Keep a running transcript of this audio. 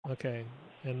Okay,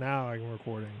 and now I'm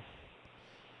recording.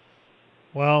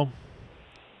 Well,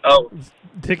 Oh,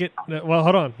 ticket. Well,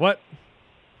 hold on. What?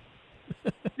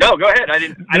 no, go ahead. I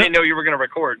didn't know you were going to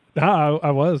record.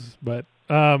 I was, but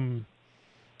I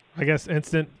guess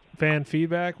instant fan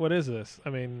feedback. What is this? I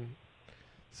mean,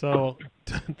 so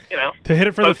You know, to hit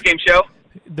it for post game show.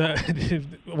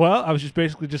 well, I was just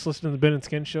basically just listening to the Ben and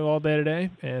Skin show all day today,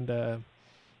 and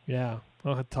yeah,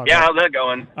 I'll have to talk. Yeah, about, how's that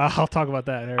going? I'll talk about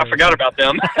that. I forgot about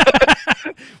them.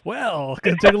 Well,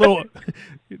 gonna take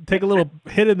a little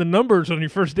hit in the numbers on your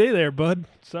first day there, bud.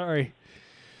 Sorry.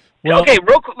 Well, Okay,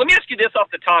 real quick. Let me ask you this off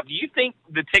the top. Do you think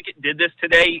the ticket did this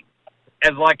today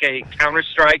as like a counter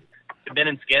strike to Ben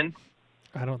and Skin?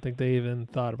 I don't think they even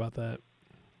thought about that.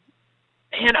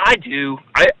 Man, I do.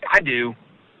 I do.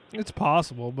 It's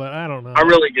possible, but I don't know. I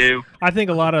really do. I think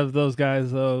a lot of those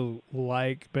guys though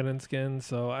like Ben and Skin,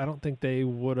 so I don't think they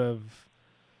would have.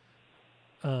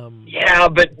 Yeah,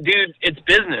 but dude, it's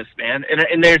business, man,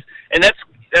 and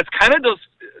that's kind of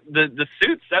the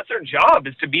suits. That's their job,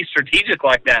 is to be strategic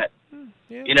like that.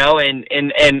 Yeah. You know, and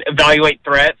evaluate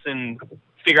threats and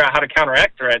figure out how to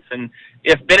counteract threats. And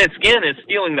if Ben and Skin is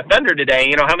stealing the thunder today,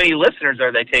 you know, how many listeners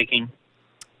are they taking?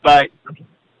 But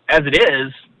as it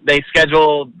is, they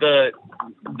schedule the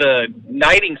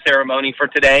knighting ceremony for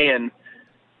today, and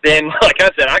then, like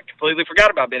I said, I completely forgot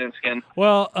about Ben and Skin.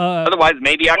 Well, Otherwise,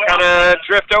 maybe I kind of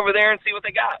drift over there and see what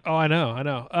they got. Oh, I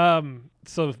know.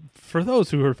 So for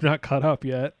those who are not caught up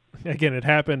yet, again, it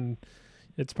happened.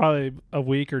 It's probably a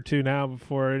week or two now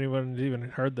before anyone even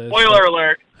heard this. Spoiler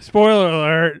alert. Spoiler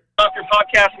alert. Stop your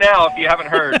podcast now if you haven't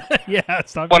heard. Yeah,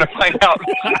 stop. Want to find out?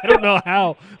 I don't know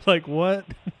how. Like what?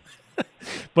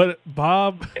 But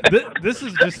Bob, this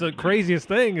is just the craziest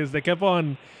thing. Is they kept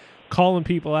on calling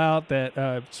people out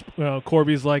that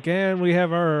Corby's like, and we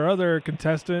have our other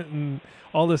contestant and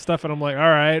all this stuff, and I'm like, all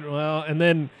right, well, and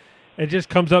then it just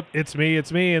comes up, it's me,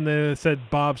 and then it said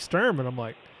Bob Sturm, and I'm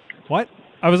like, what?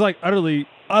 I was like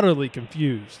utterly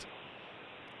confused.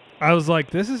 I was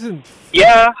like, this isn't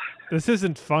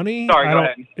funny. Sorry, go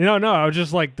ahead. No, I was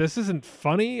just like, this isn't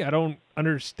funny. I don't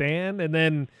understand. And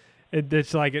then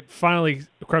it's like it finally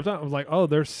crept out. I was like, oh,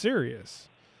 they're serious.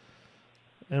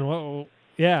 And what?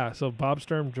 Yeah, so Bob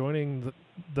Sturm joining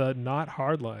the not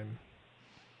hardline.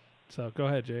 So go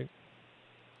ahead, Jake.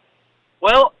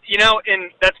 Well, you know,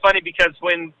 and that's funny because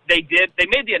when they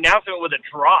made the announcement with a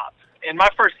drop, and my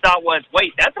first thought was,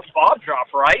 wait, that's a Bob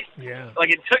drop, right? Yeah. Like,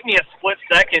 it took me a split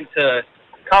second to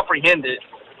comprehend it.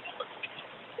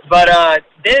 But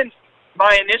then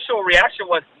my initial reaction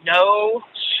was, no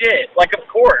shit. Like, of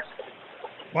course.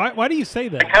 Why do you say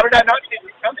that? Like, how did I not see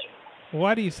it coming?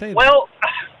 Why do you say that? Well,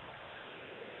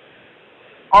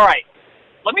 all right.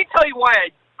 Let me tell you why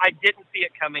I didn't see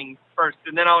it coming first,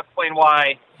 and then I'll explain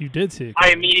why you did see it I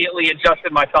immediately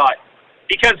adjusted my thought.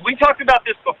 Because we talked about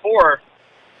this before.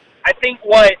 I think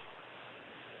what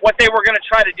they were going to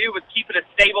try to do was keep it as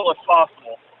stable as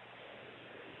possible.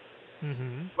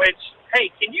 Mm-hmm. Which,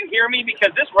 hey, can you hear me? Because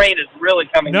this rain is really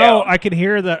coming down. No, I can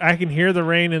hear the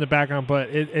rain in the background, but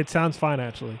it sounds fine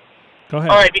actually. Go ahead.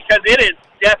 All right, because it is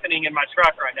deafening in my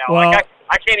truck right now. Well, like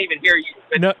I can't even hear you.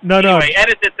 But no. Anyway,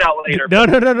 edit this out later.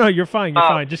 No. You're fine. You're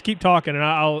fine. Just keep talking,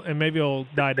 and maybe it'll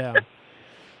die down.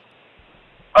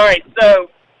 All right, so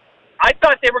I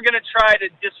thought they were going to try to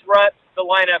disrupt the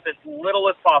lineup as little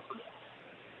as possible.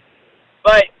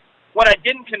 But what I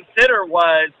didn't consider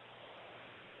was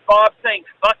Bob saying,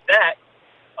 fuck that.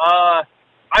 I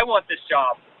want this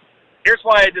job. Here's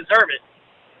why I deserve it.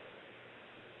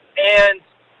 And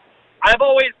I've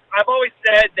always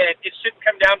said that it shouldn't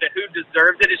come down to who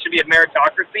deserves it. It should be a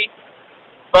meritocracy.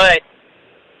 But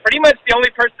pretty much the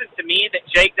only person to me that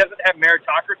Jake doesn't have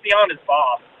meritocracy on is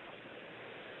Bob.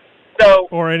 So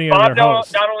or any Bob other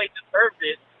host. not only deserves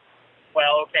it.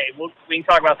 Well, okay, we can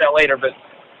talk about that later. But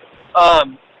I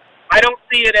don't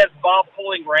see it as Bob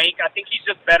pulling rank. I think he's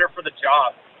just better for the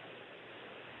job.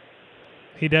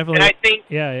 He definitely. And I think.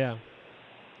 Yeah.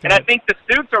 And I think the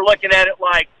suits are looking at it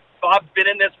like Bob's been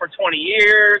in this for 20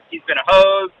 years. He's been a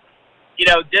host. You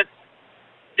know, this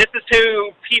is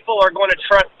who people are going to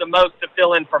trust the most to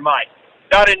fill in for Mike.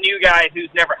 Not a new guy who's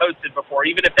never hosted before,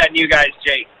 even if that new guy is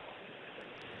Jake.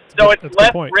 So it's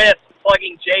less risk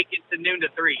plugging Jake into noon to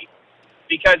 3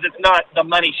 because it's not the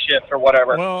money shift or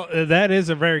whatever. Well, that is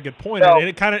a very good point. So, and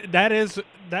it kind of that is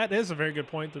a very good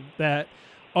point that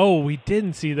we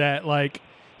didn't see that. Like,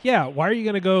 yeah, why are you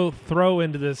going to go throw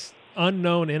into this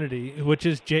unknown entity, which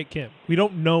is Jake Kemp? We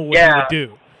don't know what he would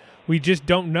do. We just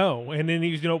don't know. And then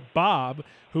he's, Bob,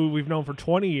 who we've known for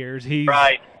 20 years. He's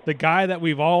the guy that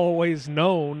we've always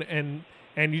known, and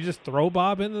you just throw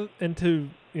Bob into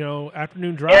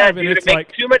afternoon drive, Yeah, and dude, it's it like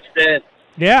makes too much sense.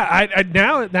 yeah. I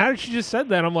now that you just said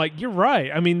that, I'm like, you're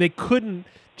right. I mean, they couldn't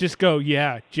just go,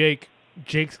 yeah, Jake's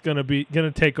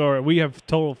gonna take over. We have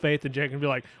total faith in Jake, and be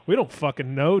like, we don't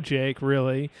fucking know Jake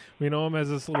really. We know him as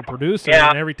this little producer, Yeah.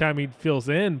 and every time he fills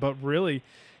in, but really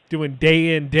doing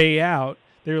day in day out,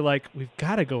 they're like, we've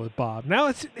got to go with Bob. Now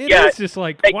it is just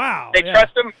like wow. They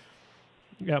trust him.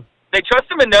 Yeah. They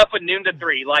trust him enough with noon to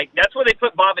 3. Like that's where they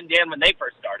put Bob and Dan when they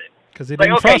first started. Because they Like,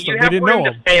 didn't okay, trust him. you They have didn't room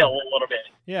know to him. fail a little bit.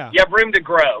 Yeah. You have room to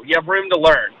grow. You have room to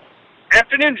learn.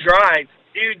 Afternoon drive,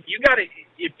 dude. You got to.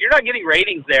 If you're not getting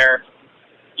ratings there,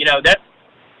 that's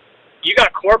you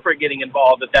got corporate getting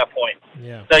involved at that point.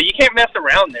 Yeah. So you can't mess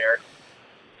around there.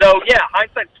 So yeah,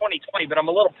 hindsight's 20/20. But I'm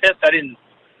a little pissed I didn't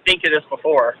think of this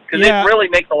before because it really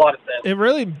makes a lot of sense. It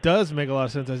really does make a lot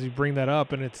of sense as you bring that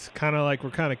up, and it's kind of like we're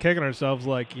kind of kicking ourselves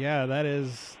like, yeah,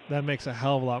 that makes a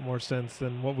hell of a lot more sense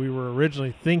than what we were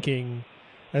originally thinking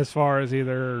as far as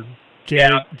either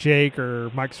Jake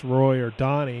or Mike Soroy or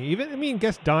Donnie. Even, I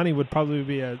guess Donnie would probably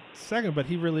be a second, but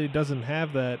he really doesn't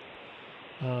have that,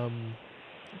 I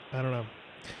don't know.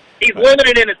 He's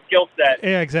limited in his skill set.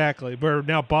 Yeah, exactly. But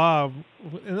now Bob,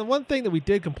 and the one thing that we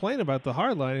did complain about the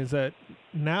Hardline is that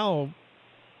now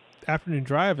Afternoon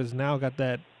Drive has now got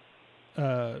that,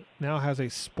 now has a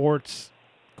sports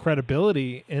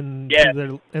credibility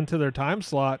into their time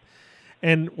slot.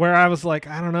 And where I was like,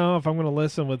 I don't know if I'm going to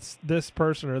listen with this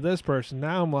person or this person.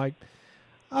 Now I'm like,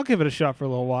 I'll give it a shot for a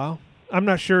little while. I'm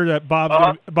not sure that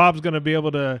Bob's going to be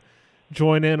able to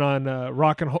join in on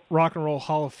Rock and Roll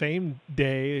Hall of Fame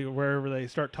Day, wherever they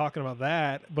start talking about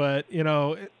that. But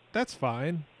that's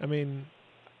fine. I mean,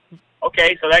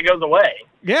 okay, so that goes away.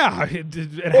 Yeah, it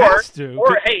has to.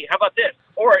 Or hey, how about this?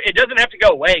 Or it doesn't have to go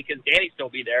away because Danny still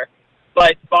be there,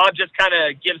 but Bob just kind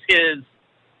of gives his,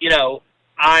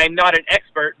 I'm not an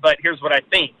expert, but here's what I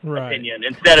think opinion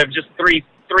instead of just three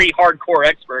hardcore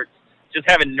experts just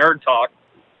having nerd talk.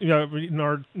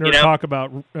 Nerd talk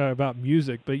about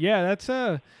music. But yeah, that's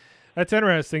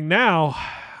interesting. Now,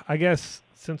 I guess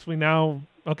since we now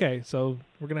so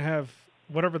we're gonna have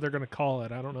whatever they're gonna call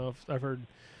it. I don't know if I've heard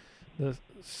the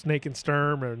Snake and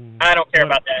Sturm, and I don't care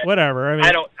about that. Whatever.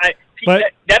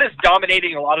 That is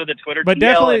dominating a lot of the Twitter. But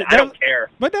definitely, I don't care.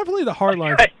 But definitely the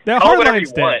Hardline. The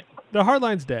Hardline's dead. The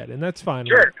Hardline's dead, and that's fine.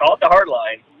 Sure, call it the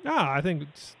Hardline. I think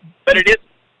it's. But it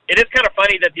is kind of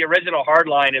funny that the original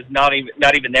Hardline is not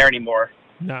even there anymore.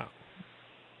 No.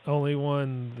 Only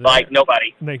one. Like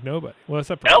nobody. Like nobody. Well,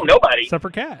 except for nobody. Except for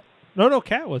Cat. No,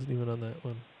 Cat wasn't even on that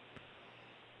one.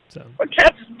 So. But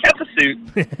Cat's a suit.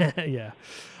 Yeah.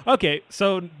 Okay,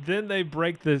 so then they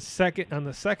break the second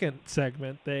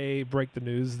segment. They break the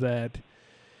news that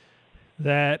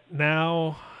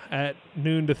now at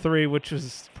noon to 3, which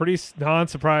was pretty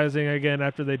non-surprising. Again,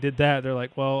 after they did that, they're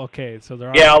like, well, okay, so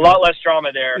they're a lot less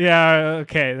drama there. Yeah,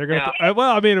 okay, they're gonna. I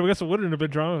guess it wouldn't have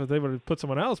been drama if they would have put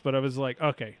someone else. But I was like,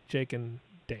 okay, Jake and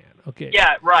Dan. Okay.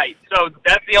 Yeah, right. So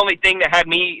that's the only thing that had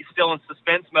me still in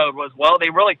suspense mode was, well, they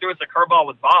really threw us a curveball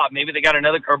with Bob. Maybe they got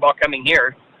another curveball coming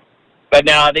here. But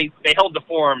now they held the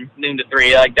form noon to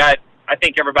 3 like that. I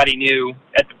think everybody knew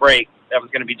at the break that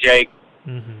was going to be Jake.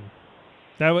 Mm-hmm.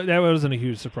 That wasn't a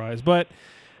huge surprise, but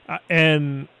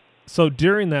and so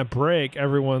during that break,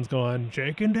 everyone's going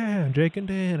Jake and Dan,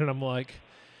 and I'm like,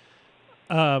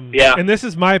 And this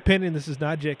is my opinion. This is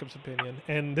not Jacob's opinion,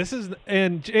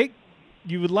 and Jake.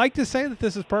 You would like to say that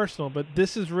this is personal, but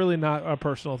this is really not a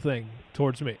personal thing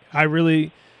towards me. I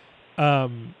really. I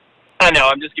know.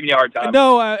 I'm just giving you a hard time.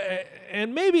 No,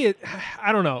 and maybe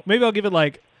I don't know. Maybe I'll give it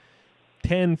like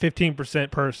 10,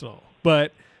 15% personal.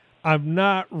 But I'm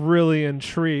not really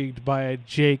intrigued by a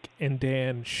Jake and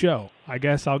Dan show. I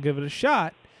guess I'll give it a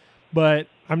shot. But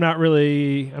I'm not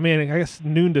really. I guess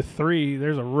noon to 3,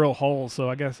 there's a real hole.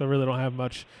 So I guess I really don't have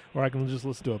much where I can just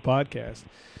listen to a podcast.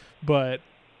 But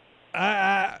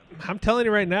I'm telling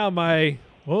you right now,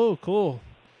 cool.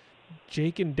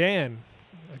 Jake and Dan.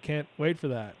 I can't wait for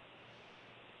that.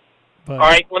 But, all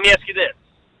right, let me ask you this.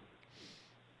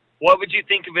 What would you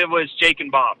think if it was Jake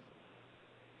and Bob?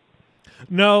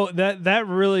 No, that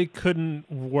really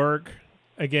couldn't work.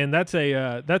 Again, that's a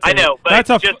I know, but that's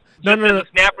just as a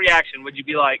snap reaction, would you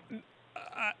be like,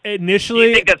 initially, do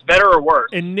you think that's better or worse?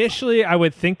 Initially, I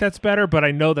would think that's better, but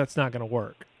I know that's not going to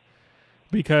work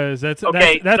because that's so a follow.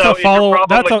 Is your problem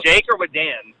that's with Jake or with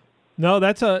Dan? No,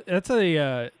 that's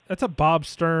a Bob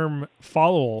Sturm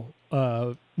follow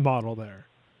model there.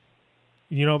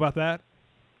 You know about that?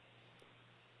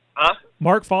 Huh?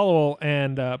 Mark Followill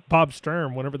and Bob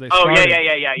Sturm, whenever they Oh, started,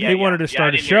 yeah. they wanted to start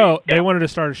a didn't hear you. show. Yeah. They wanted to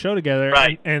start a show together,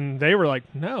 Right. and they were like,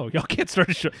 "No, y'all can't start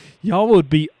a show. Y'all would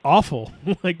be awful.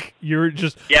 Like you're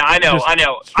just Yeah, I know.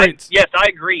 straight- Yes, I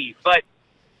agree. But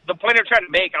the point I'm trying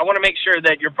to make, I want to make sure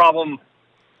that your problem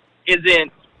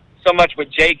isn't so much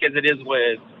with Jake as it is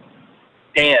with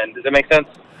Dan. Does that make sense?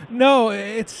 No,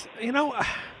 it's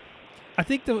I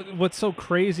think what's so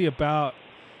crazy about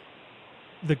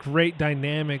the great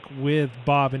dynamic with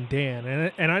Bob and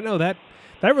Dan, and I know that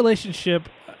relationship.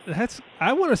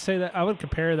 I want to say that I would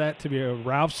compare that to be a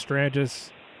Ralph Strangis,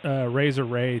 Razor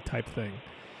Ray type thing.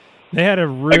 They had a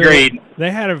Agreed. They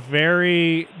had a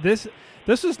very this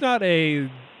was not a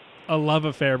love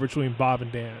affair between Bob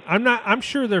and Dan. I'm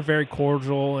sure they're very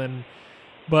cordial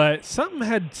but something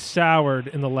had soured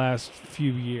in the last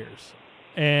few years.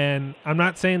 And I'm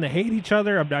not saying they hate each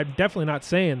other. I'm definitely not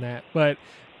saying that. But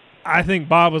I think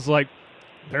Bob was like,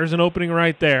 there's an opening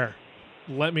right there.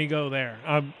 Let me go there.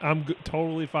 I'm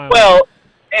totally fine Well,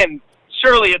 and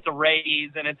surely it's a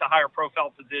raise and it's a higher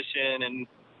profile position.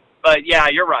 But, yeah,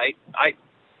 you're right.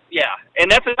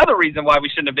 And that's another reason why we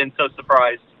shouldn't have been so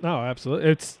surprised. No, absolutely.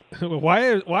 It's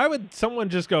why would someone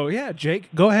just go, yeah,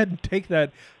 Jake, go ahead and take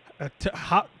that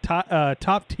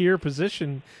top tier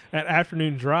position at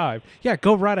Afternoon Drive. Yeah,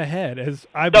 go right ahead. So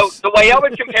the way I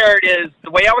would compare it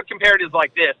is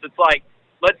like this. It's like,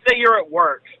 let's say you're at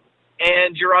work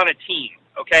and you're on a team,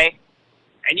 okay?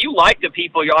 And you like the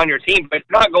people you're on your team, but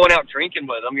you're not going out drinking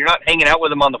with them. You're not hanging out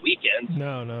with them on the weekends.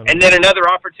 No. And then another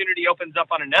opportunity opens up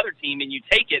on another team and you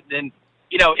take it, then,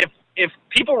 if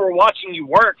people were watching you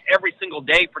work every single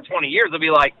day for 20 years, they'll be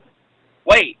like,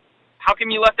 wait, how come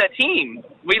you left that team?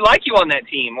 We like you on that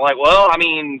team. Like, well, I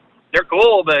mean, they're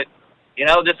cool, but,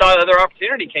 this other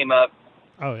opportunity came up.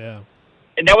 Oh, yeah.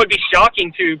 And that would be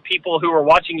shocking to people who are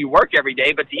watching you work every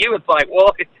day. But to you, it's like,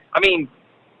 well, I mean,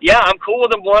 yeah, I'm cool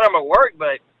with them when I'm at work,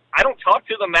 but I don't talk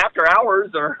to them after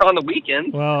hours or on the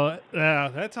weekends. Well,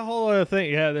 that's a whole other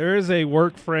thing. Yeah, there is a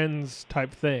work friends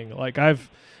type thing. Like I've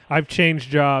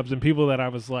changed jobs, and people that I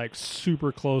was like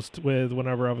super close with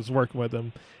whenever I was working with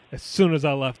them, as soon as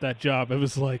I left that job, it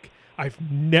was like I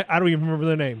don't even remember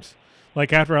their names.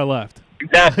 Like after I left,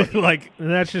 exactly. Like and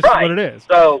that's just right. what it is.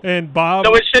 So and Bob.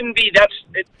 So it shouldn't be that.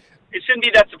 It shouldn't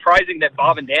be that surprising that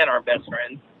Bob and Dan aren't best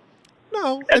friends.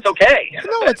 No, that's okay.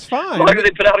 No, it's fine. As long as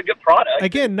they put out a good product.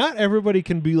 Again, not everybody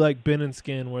can be like Ben and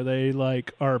Skin, where they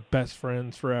like are best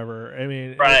friends forever. I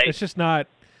mean, right. It's just not.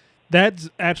 That's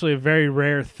actually a very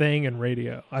rare thing in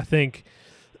radio. I think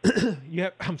you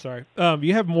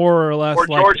have more or less or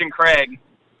George and Craig.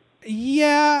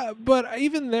 Yeah, but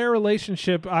even their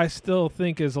relationship, I still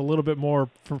think, is a little bit more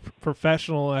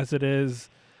professional as it is.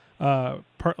 Bro,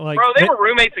 they were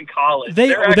roommates in college. They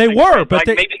were, but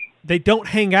like they don't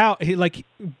hang out.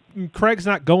 Craig's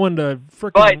not going to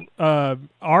freaking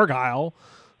Argyle.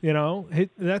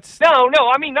 That's no.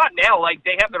 I mean, not now. Like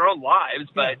they have their own lives,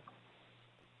 but.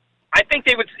 I think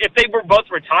they would, if they were both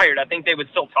retired, I think they would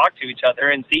still talk to each other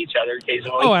and see each other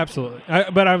occasionally. Oh, absolutely.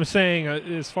 But I'm saying,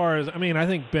 as far as, I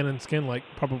think Ben and Skin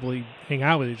probably hang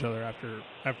out with each other after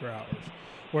hours,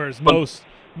 whereas most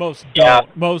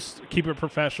keep it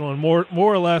professional and more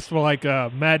or less for like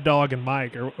Mad Dog and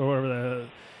Mike or whatever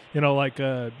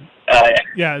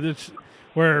that's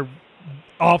where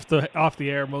off the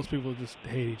air most people just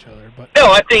hate each other. But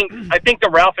no, I think the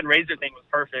Ralph and Razor thing was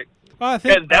perfect.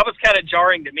 Because that was kind of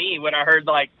jarring to me when I heard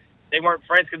like they weren't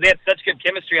friends because they had such good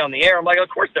chemistry on the air. I'm like, of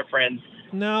course they're friends.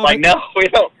 No, no, we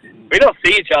don't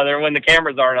see each other when the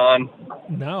cameras aren't on.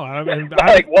 No, I mean,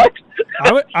 like what?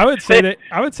 I would say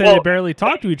they barely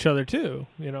talk to each other too.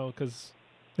 Because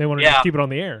they wanted to keep it on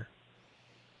the air.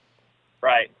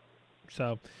 Right.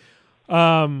 So,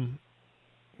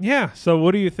 yeah. So,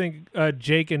 what do you think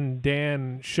Jake and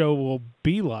Dan show will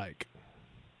be like?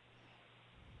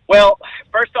 Well,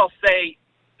 first I'll say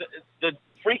the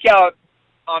freak out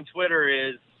on Twitter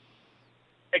is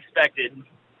expected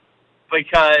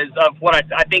because of what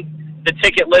I think the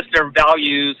ticket listener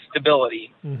values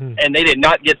stability, and they did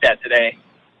not get that today.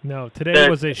 No, today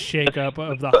was a shakeup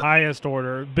of the highest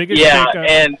order, biggest shakeup.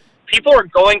 And people are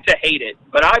going to hate it,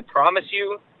 but I promise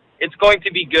you it's going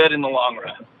to be good in the long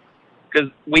run because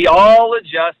we all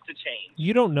adjust to change.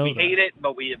 You don't know we hate it,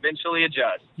 but we eventually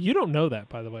adjust. You don't know that,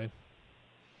 by the way.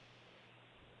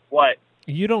 What?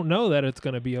 You don't know that it's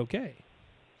going to be okay.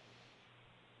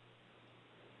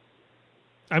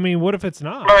 I mean, what if it's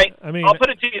not? All right. I mean, I'll put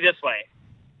it to you this way.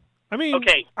 I mean,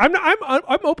 okay. I'm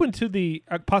open to the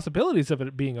possibilities of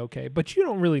it being okay, but you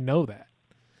don't really know that.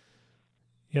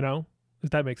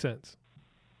 Does that make sense?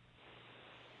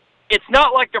 it's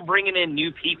not like they're bringing in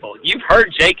new people. You've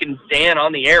heard Jake and Dan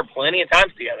on the air plenty of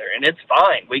times together, and it's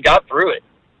fine. We got through it.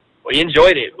 We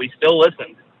enjoyed it. We still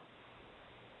listened.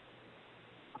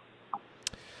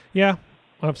 Yeah.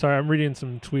 I'm sorry. I'm reading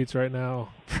some tweets right now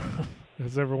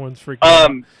because everyone's freaking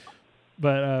out.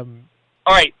 But all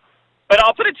right. But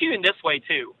I'll put it to you in this way,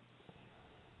 too.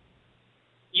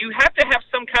 You have to have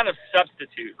some kind of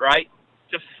substitute, right,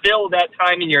 to fill that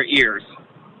time in your ears.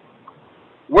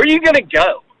 Where are you going to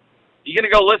go? You going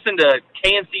to go listen to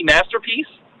KNC Masterpiece?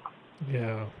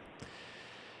 Yeah.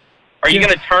 Are you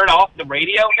going to turn off the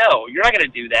radio? No, you're not going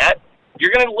to do that.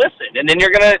 You're going to listen, and then you're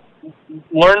going to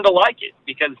learn to like it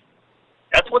because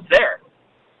that's what's there.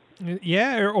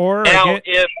 Yeah, or now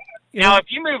if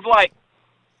you move like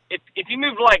if you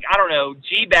move like I don't know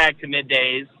G-Bag to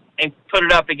middays and put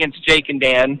it up against Jake and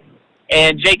Dan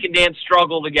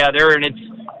struggle together and it's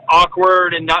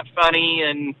awkward and not funny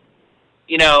and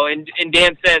and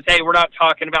Dan says, hey, we're not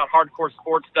talking about hardcore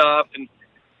sports stuff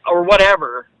or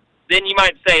whatever, then you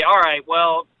might say, all right,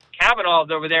 well,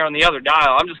 Kavanaugh's over there on the other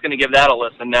dial. I'm just going to give that a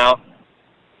listen now.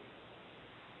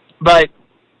 But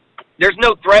there's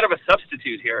no threat of a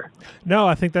substitute here. No,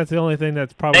 I think that's the only thing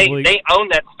that's probably... They own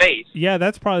that space. Yeah,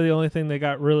 that's probably the only thing they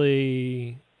got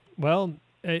really... Well,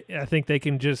 I think they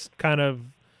can just kind of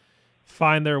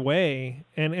find their way.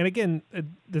 And again,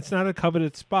 it's not a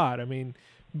coveted spot. I mean,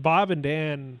 Bob and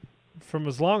Dan, from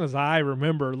as long as I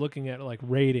remember looking at like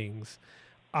ratings,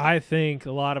 I think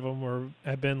a lot of them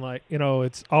have been like,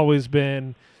 it's always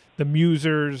been the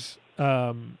Musers,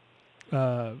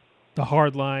 the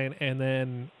Hardline, and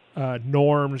then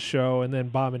Norm's show, and then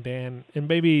Bob and Dan, and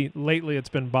maybe lately it's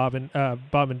been Bob and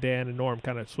Dan and Norm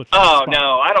kind of switched. Oh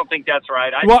no, I don't think that's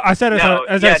right. I said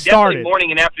as I started,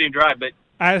 morning and afternoon drive, but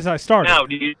as I started. No,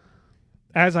 dude.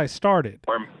 As I started,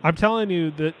 I'm telling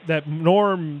you that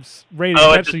Norm's ratings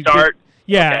actually start.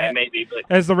 Yeah, okay, maybe, but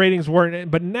as the ratings weren't.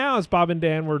 But now, as Bob and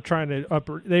Dan were trying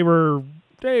to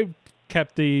they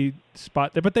kept the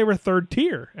spot there, but they were third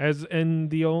tier as in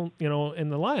the in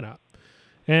the lineup,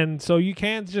 and so you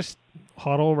can't just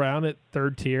huddle around at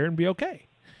third tier and be okay.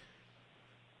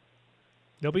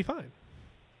 They'll be fine.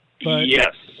 But,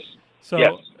 yes. So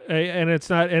yes. And it's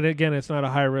not, and again, it's not a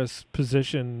high risk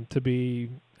position to be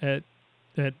at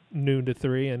noon to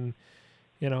 3, and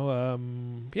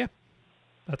yeah,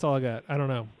 that's all I got. I don't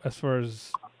know as far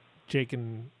as Jake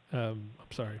and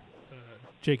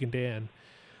Jake and Dan.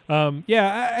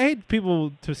 Yeah, I hate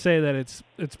people to say that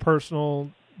it's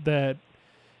personal. That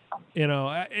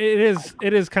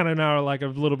it is kind of now like a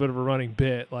little bit of a running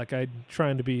bit. Like I'm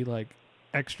trying to be like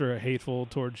extra hateful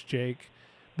towards Jake,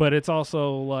 but it's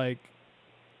also like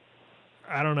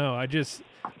I don't know.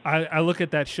 I look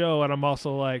at that show and I'm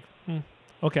also like.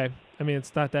 Okay. I mean,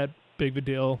 it's not that big of a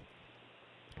deal.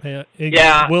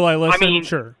 Yeah. Will I listen? I mean,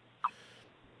 sure.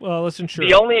 Well, listen, sure.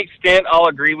 The only extent I'll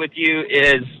agree with you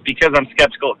is because I'm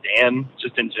skeptical of Dan,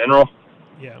 just in general.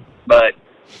 Yeah. But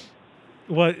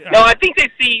what? No, I think they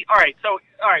see. All right. So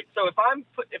if I'm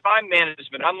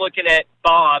management, I'm looking at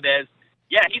Bob as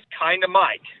he's kind of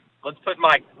Mike. Let's put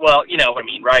Mike. Well, you know what I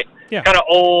mean, right? Yeah. Kind of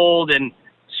old and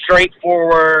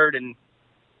straightforward, and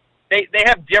they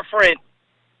have different.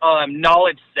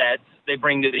 Knowledge sets they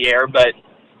bring to the air, but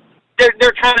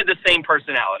they're kind of the same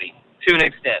personality to an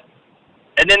extent.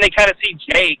 And then they kind of see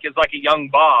Jake as like a young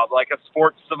Bob, like a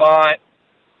sports savant,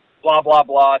 blah, blah,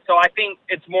 blah. So I think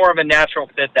it's more of a natural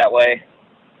fit that way.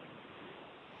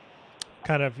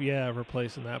 Kind of,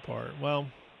 replacing that part. Well,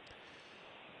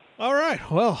 all right.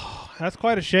 Well, that's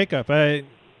quite a shakeup. I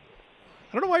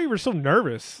don't know why you were so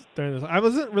nervous during this. I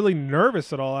wasn't really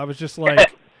nervous at all. I was just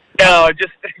like... No,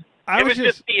 it was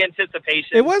just the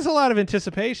anticipation. It was a lot of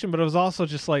anticipation, but it was also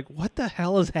just like, what the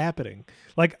hell is happening?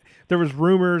 Like there was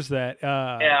rumors that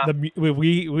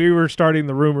we were starting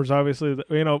the rumors. Obviously,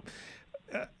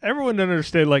 everyone didn't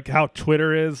understand like how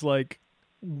Twitter is. Like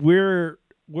we're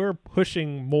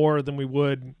pushing more than we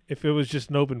would if it was just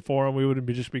an open forum. We wouldn't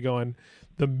be going.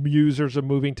 The Musers are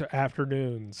moving to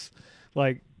afternoons.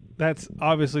 Like that's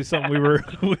obviously something we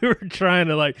were trying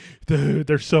to like. Dude,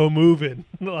 they're so moving.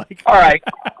 Like all right.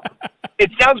 It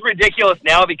sounds ridiculous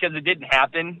now because it didn't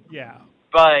happen. Yeah.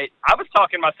 But I was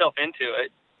talking myself into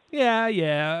it.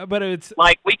 Yeah, but it's...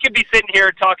 Like, we could be sitting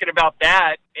here talking about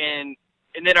that, and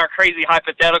then our crazy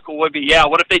hypothetical would be,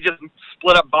 what if they just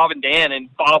split up Bob and Dan, and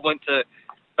Bob went to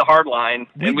the Hardline,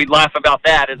 and we'd laugh about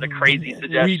that as a crazy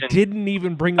suggestion. We didn't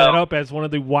even bring that up as one of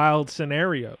the wild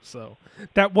scenarios, so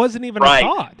that wasn't even a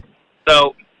thought.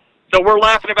 So we're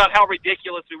laughing about how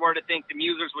ridiculous we were to think the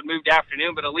Musers would move to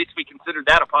afternoon, but at least we considered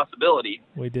that a possibility.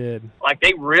 We did. Like,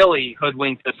 they really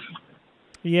hoodwinked us.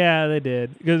 Yeah, they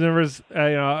did because there was,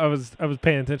 I was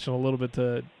paying attention a little bit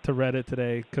to Reddit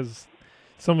today because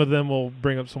some of them will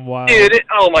bring up some wild. Dude,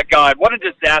 oh my God, what a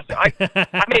disaster!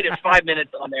 I made it 5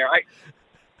 minutes on there.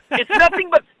 It's nothing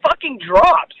but fucking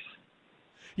drops.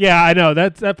 Yeah, I know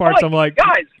that part. I'm like,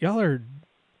 guys, y'all are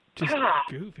just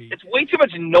goofy. It's way too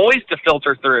much noise to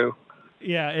filter through.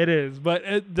 Yeah, it is. But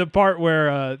the part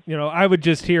where I would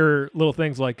just hear little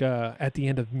things like at the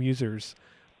end of Musers,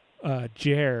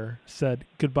 Jer said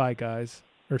goodbye, guys,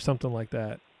 or something like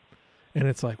that, and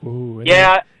it's like, ooh. And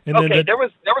yeah. Then, okay. There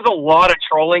was a lot of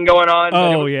trolling going on.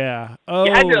 Oh yeah. Oh.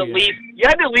 You had to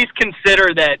at least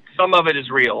consider that some of it is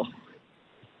real.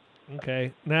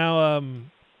 Okay. Now,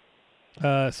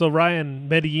 so Ryan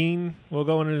Medellin will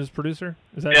go in as producer.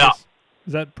 Is that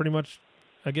is that pretty much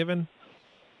a given?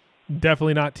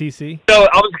 Definitely not TC. So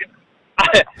I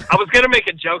was gonna make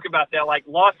a joke about that. Like,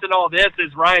 Lost in All This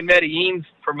is Ryan Medellin's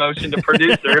promotion to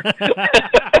producer.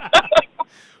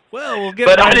 Well, we'll get.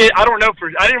 But I don't know.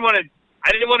 I didn't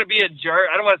want to be a jerk.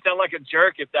 I don't want to sound like a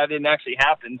jerk if that didn't actually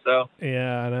happen. So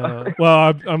yeah, I know.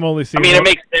 Well, I'm only seeing. I mean, it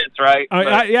makes sense, right?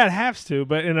 Yeah, it has to.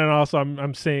 But and then also,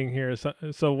 I'm seeing here.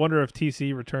 So wonder if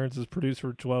TC returns as producer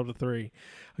for 12-3.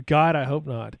 God, I hope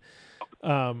not.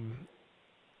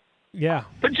 Yeah.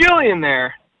 Put Julie in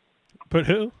there. Put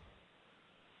who?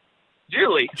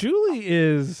 Julie. Julie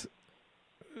is.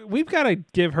 We've got to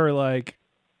give her like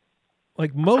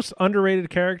most underrated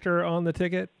character on the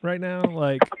ticket right now.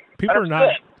 Like people are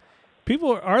not.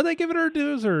 Are they giving her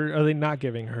dues or are they not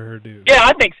giving her dues? Yeah,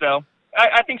 I think so.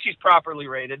 I think she's properly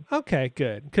rated. Okay,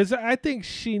 good. Because I think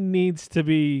she needs to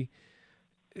be.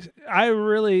 I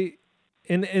really,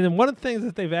 and one of the things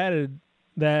that they've added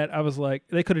that I was like,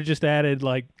 they could have just added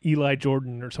like Eli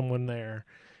Jordan or someone there,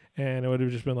 and it would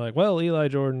have just been like, well, Eli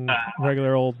Jordan,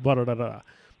 regular old blah, blah, blah, blah.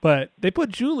 But they put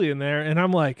Julie in there, and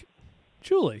I'm like,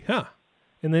 Julie, huh?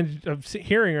 And then I'm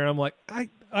hearing her, I'm like,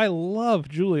 I love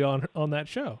Julie on that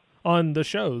show, on the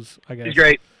shows, I guess. She's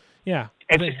great. Yeah.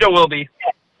 And she still will be.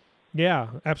 Yeah,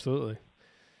 absolutely.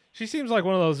 She seems like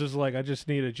one of those just like, I just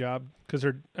need a job because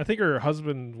I think her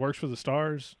husband works for the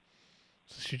Stars.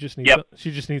 So she just needs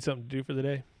something to do for the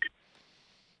day.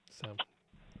 So.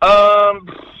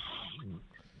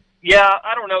 Yeah,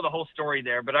 I don't know the whole story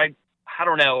there, but I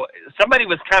don't know. Somebody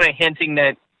was kind of hinting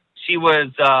that she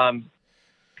was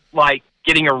like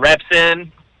getting her reps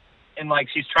in, and like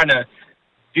she's trying to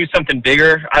do something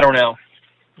bigger. I don't know.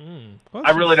 Well,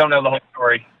 I really don't know the whole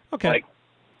story. Okay.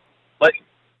 Like,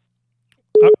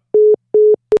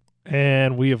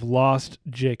 and we have lost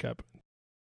Jacob.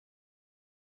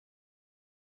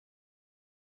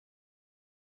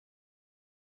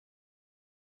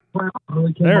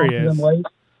 There he is.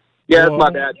 Yeah, that's my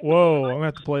bad. Whoa, I'm gonna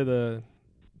have to play the.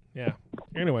 Yeah.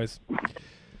 Anyways.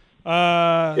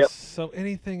 Yep. So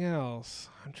anything else?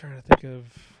 I'm trying to think of.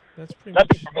 That's pretty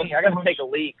Nothing much. for me. I got to take a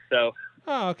leak, so.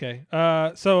 Oh, okay.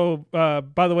 So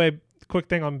by the way, quick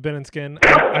thing on Ben and Skin.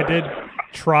 I did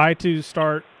try to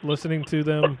start listening to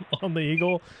them on the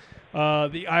Eagle.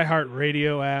 The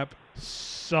iHeartRadio app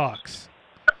sucks.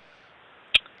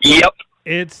 Yep.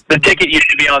 It's the ticket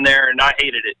used to be on there, and I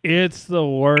hated it. It's the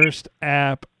worst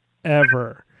app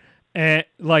ever. And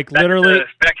like literally. Are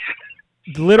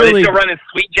they still running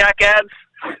Sweet Jack ads?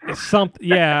 Something,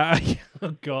 yeah.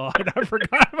 Oh God, I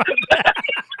forgot about that.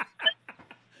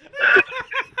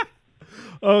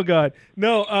 Oh God,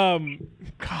 no. God,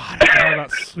 I forgot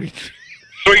about Sweet Jack.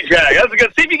 Sweet Jack. That's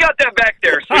good. See if you got that back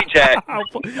there, Sweet Jack.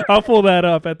 I'll pull that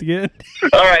up at the end.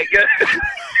 All right, good.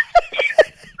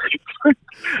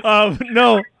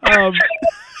 No.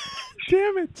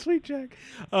 Damn it, Sweet Jack.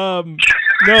 No.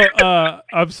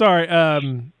 I'm sorry.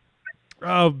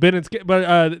 Ben and Skip,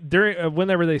 but during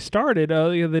whenever they started,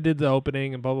 they did the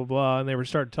opening and blah blah blah, and they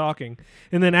started talking,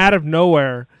 and then out of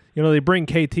nowhere, they bring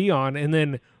KT on, and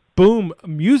then boom,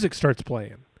 music starts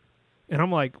playing, and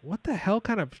I'm like, what the hell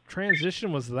kind of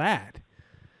transition was that?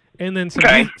 And then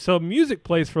so music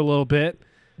plays for a little bit,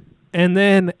 and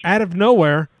then out of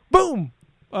nowhere, boom,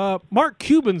 Mark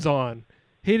Cuban's on.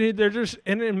 They're just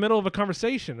in the middle of a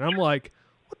conversation. I'm like,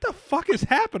 what the fuck is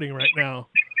happening right now?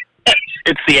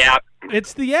 It's the app.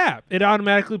 It's the app. It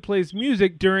automatically plays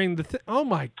music during the oh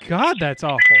my God, that's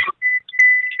awful.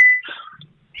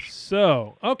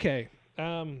 So, okay.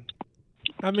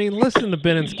 I mean, listen to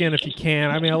Ben and Skin if you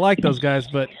can. I mean, I like those guys,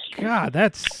 but God,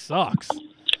 that sucks.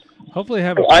 Hopefully,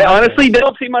 I honestly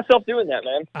don't see myself doing that,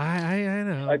 man. I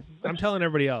know. I'm telling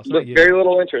everybody else. Very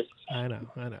little interest. I know.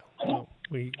 Well,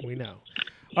 we know.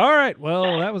 All right.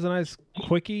 Well, that was a nice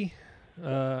quickie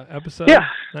episode. Yeah.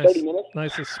 Nice, 30 minutes.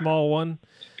 Nice, a small one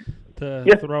to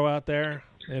throw out there.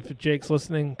 If Jake's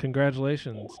listening,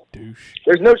 congratulations, douche.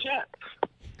 There's no chat.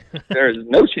 There is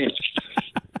no chance.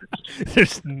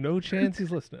 There's no chance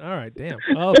he's listening. All right, damn.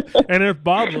 Oh, and if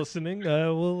Bob's listening,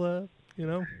 we'll,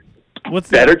 what's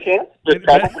Better that? chance?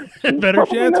 Better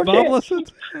Probably chance no Bob chance.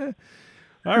 listens?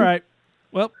 All right.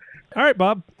 Well, all right,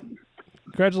 Bob.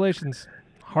 Congratulations.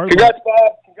 Hard Congrats,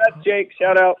 Bob. Congrats, Jake.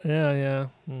 Shout out. Yeah.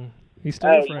 He's still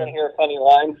Oh, a you want to friend. hear a funny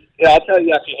line? Yeah, I'll tell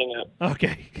you after you hang up.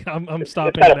 Okay, I'm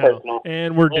stopping kinda now. personal.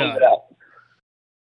 And we're We'll done. leave it out.